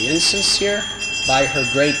sincere from the insincere by her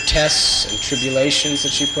great tests and tribulations that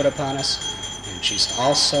she put upon us, and she's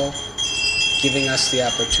also giving us the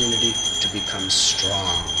opportunity to become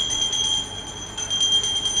strong.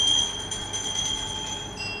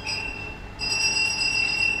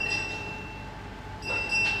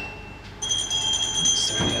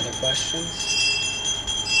 Is there any other questions?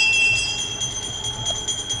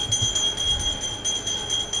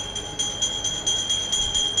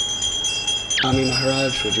 Swami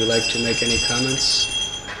Maharaj, would you like to make any comments?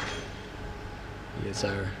 He is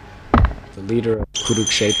the leader of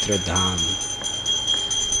Kurukshetra Dham.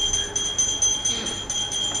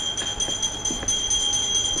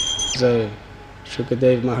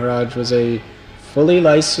 Shukadev Maharaj was a fully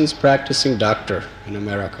licensed practicing doctor in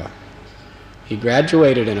America. He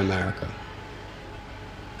graduated in America.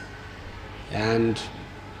 And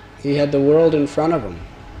he had the world in front of him.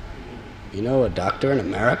 You know, a doctor in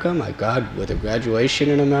America, my God, with a graduation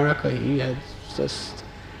in America, he had just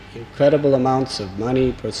incredible amounts of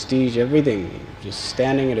money, prestige, everything, just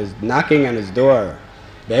standing at his, knocking on his door,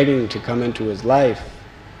 begging to come into his life.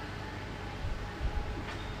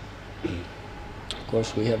 Of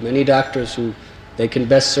course, we have many doctors who, they can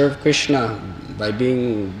best serve Krishna by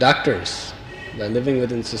being doctors, by living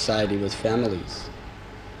within society with families.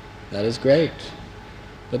 That is great.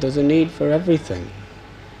 But there's a need for everything.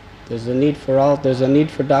 There's a need for all, there's a need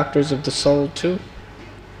for doctors of the soul too.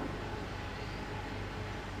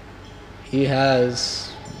 He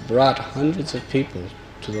has brought hundreds of people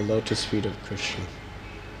to the lotus feet of Krishna.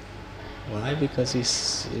 Why? Because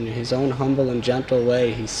he's, in his own humble and gentle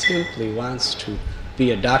way, he simply wants to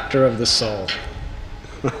be a doctor of the soul.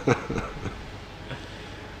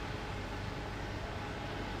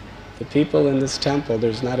 The people in this temple,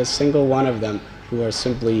 there's not a single one of them who are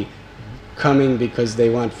simply coming because they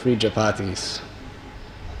want free chapatis.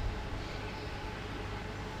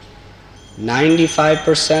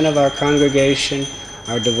 95% of our congregation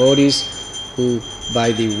are devotees who,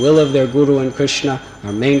 by the will of their Guru and Krishna,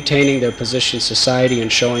 are maintaining their position in society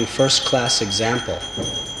and showing first-class example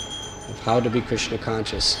of how to be Krishna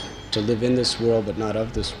conscious, to live in this world but not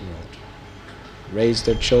of this world. Raise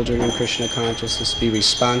their children in Krishna consciousness, be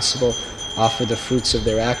responsible, offer the fruits of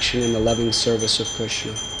their action in the loving service of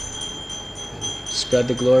Krishna. Spread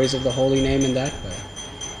the glories of the holy name in that way.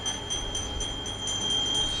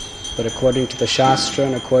 But according to the Shastra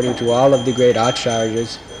and according to all of the great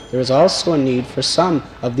acharyas, there is also a need for some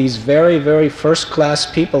of these very, very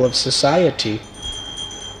first-class people of society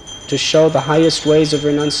to show the highest ways of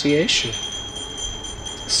renunciation.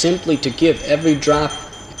 Simply to give every drop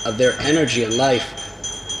of their energy and life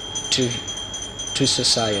to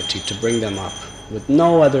society, to bring them up, with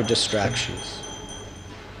no other distractions.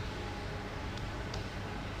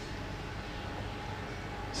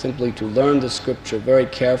 Simply to learn the scripture very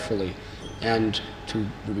carefully and to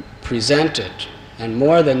present it, and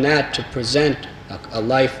more than that, to present a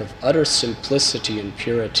life of utter simplicity and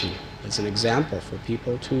purity as an example for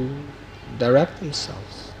people to direct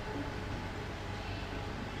themselves.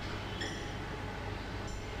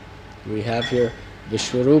 We have here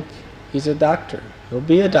Vishwarup, he's a doctor, he'll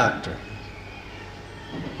be a doctor.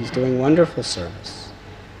 He's doing wonderful service.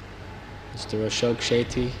 Mr. Ashok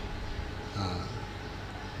Shetty,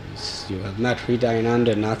 you have met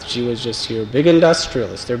Hridayananda, Nathji was just here, big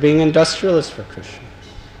industrialists. They're being industrialists for Krishna.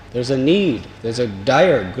 There's a need, there's a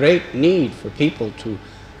dire, great need for people to,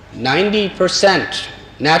 90%,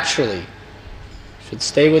 naturally, should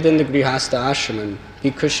stay within the Grihastha ashram and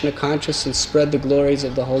be Krishna conscious and spread the glories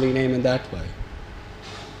of the holy name in that way.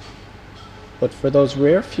 But for those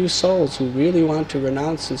rare few souls who really want to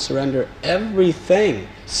renounce and surrender everything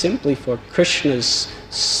simply for Krishna's,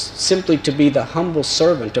 simply to be the humble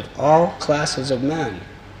servant of all classes of men,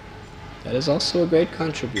 that is also a great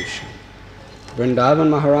contribution. Vrindavan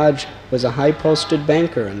Maharaj was a high-posted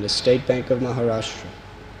banker in the State Bank of Maharashtra.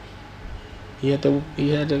 He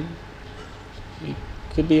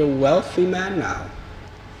could be a wealthy man now.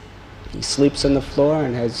 He sleeps on the floor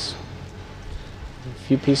and has a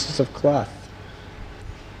few pieces of cloth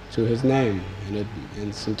to his name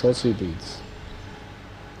and some tulsi beads.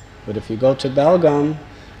 But if you go to Belgaum,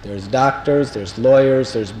 there's doctors, there's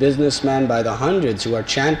lawyers, there's businessmen by the hundreds who are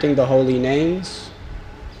chanting the holy names,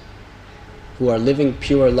 who are living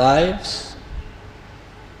pure lives.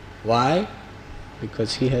 Why?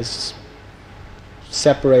 Because he has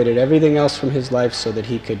separated everything else from his life so that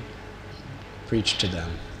he could preach to them.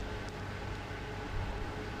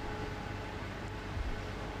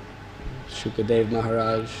 Shukadev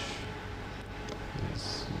Maharaj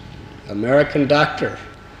is an American doctor.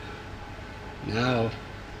 Now,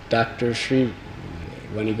 Dr. Shri,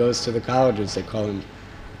 when he goes to the colleges, they call him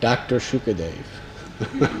Dr. Shukadev.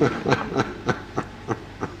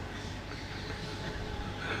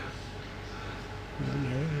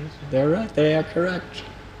 They're right, they are correct.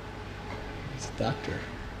 He's a doctor.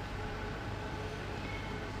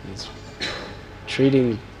 He's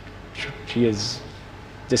he is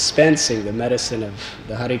dispensing the medicine of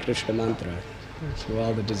the Hare Krishna mantra to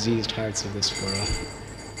all the diseased hearts of this world.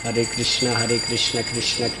 Hare Krishna, Krishna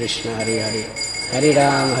Krishna, Hare Hare, Hare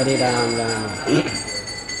Ram, Ram Ram.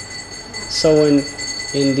 So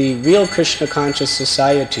in the real Krishna conscious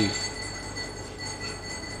society,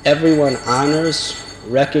 everyone honors,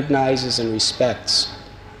 recognizes and respects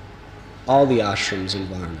all the ashrams and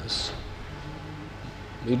varnas.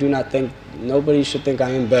 We do not think, nobody should think I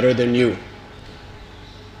am better than you.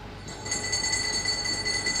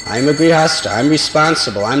 I'm a grihastha, I'm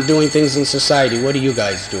responsible, I'm doing things in society. What are you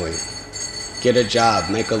guys doing? Get a job,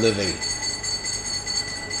 make a living.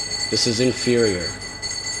 This is inferior.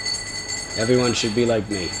 Everyone should be like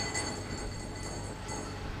me.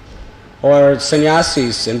 Or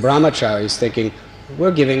sannyasis and brahmacharis thinking,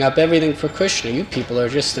 we're giving up everything for Krishna. You people are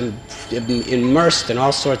just immersed in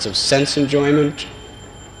all sorts of sense enjoyment.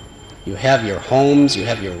 You have your homes, you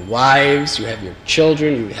have your wives, you have your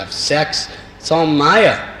children, you have sex. It's all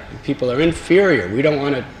Maya. You people are inferior. We don't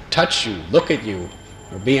want to touch you, look at you,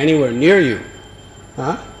 or be anywhere near you.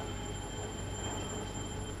 Huh?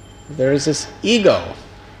 There is this ego.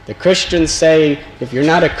 The Christians say, if you're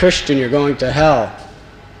not a Christian, you're going to hell.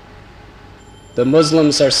 The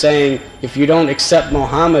Muslims are saying, if you don't accept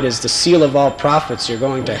Muhammad as the seal of all prophets, you're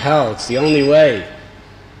going to hell. It's the only way.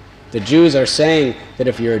 The Jews are saying that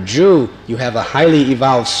if you're a Jew, you have a highly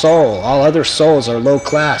evolved soul. All other souls are low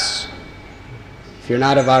class. If you're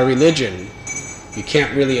not of our religion, you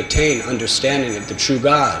can't really attain understanding of the true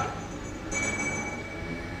God.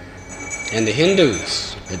 And the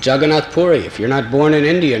Hindus, at Jagannath Puri, if you're not born in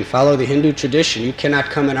India and follow the Hindu tradition, you cannot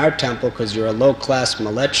come in our temple because you're a low-class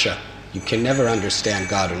malecha. You can never understand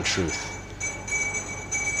God and truth.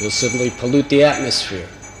 You'll simply pollute the atmosphere.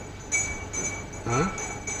 Huh?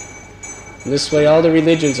 In this way, all the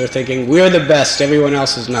religions are thinking, we're the best, everyone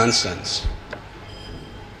else is nonsense.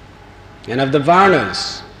 And of the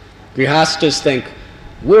Varnas, Grihastas think,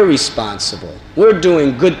 we're responsible. We're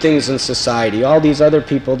doing good things in society. All these other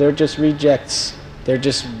people, they're just rejects. They're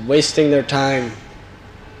just wasting their time.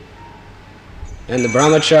 And the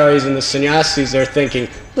brahmacharis and the sannyasis, they're thinking,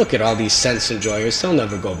 look at all these sense enjoyers. They'll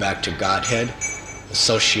never go back to Godhead,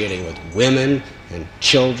 associating with women and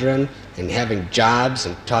children and having jobs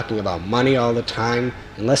and talking about money all the time.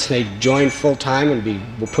 Unless they join full time and be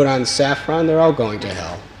put on saffron, they're all going to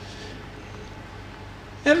hell.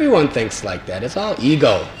 Everyone thinks like that. It's all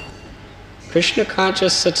ego. Krishna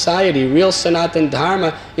conscious society, real Sanatana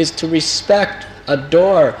Dharma, is to respect,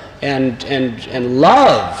 adore, and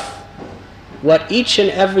love what each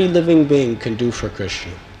and every living being can do for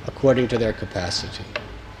Krishna, according to their capacity.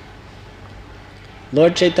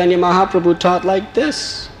 Lord Chaitanya Mahaprabhu taught like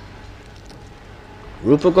this.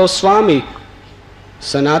 Rupa Goswami,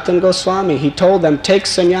 Sanatana Goswami, he told them, take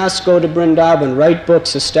sannyas, go to Vrindavan, write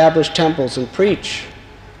books, establish temples, and preach.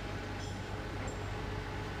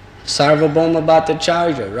 Sarvabhauma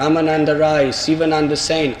Bhattacharya, Ramananda Rai, Sivananda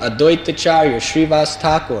Sen, Advaitacharya, Srivas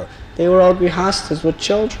Thakur, they were all grihastas with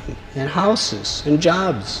children and houses and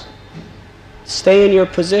jobs. Stay in your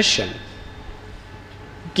position.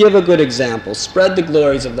 Give a good example. Spread the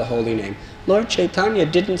glories of the holy name. Lord Chaitanya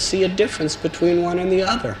didn't see a difference between one and the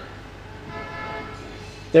other.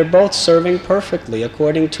 They're both serving perfectly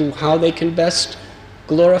according to how they can best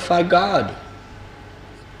glorify God,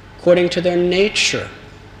 according to their nature,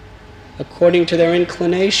 according to their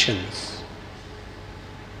inclinations.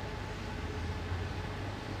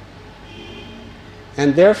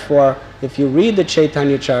 And therefore, if you read the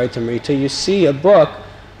Chaitanya Charitamrita, you see a book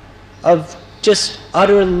of just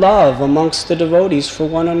utter love amongst the devotees for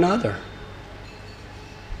one another.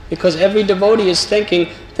 Because every devotee is thinking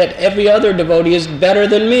that every other devotee is better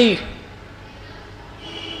than me.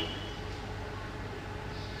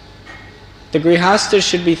 The grihastas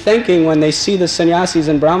should be thinking when they see the sannyasis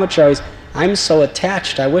and brahmacharis, I'm so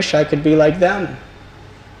attached, I wish I could be like them.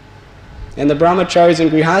 And the brahmacharis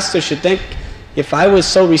and grihastas should think, if I was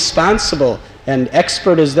so responsible and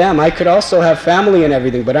expert as them, I could also have family and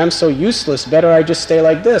everything, but I'm so useless, better I just stay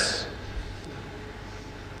like this.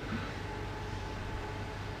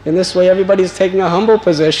 In this way, everybody's taking a humble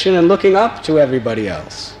position and looking up to everybody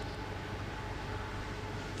else.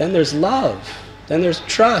 Then there's love, then there's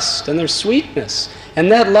trust, and there's sweetness.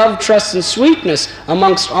 And that love, trust, and sweetness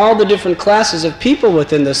amongst all the different classes of people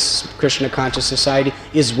within this Krishna conscious society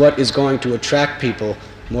is what is going to attract people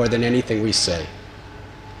more than anything we say.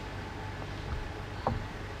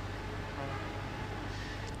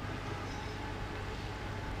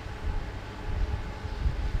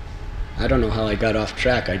 I don't know how I got off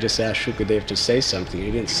track. I just asked Shukadev to say something.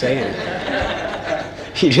 He didn't say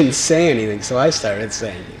anything. He didn't say anything, so I started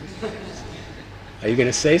saying it. Are you going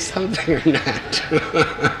to say something or not?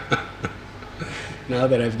 Now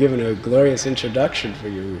that I've given a glorious introduction for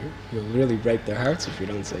you, you'll really break their hearts if you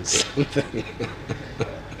don't say something.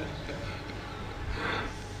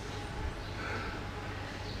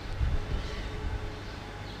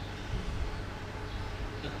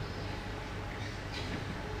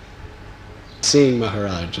 Seeing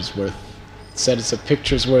Maharaj is worth, said it's a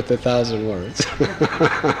picture's worth 1,000 words.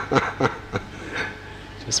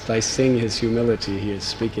 Just by seeing his humility, he is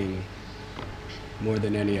speaking more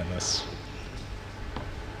than any of us.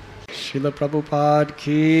 Srila Prabhupada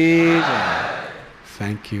ki jai.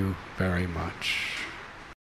 Thank you very much.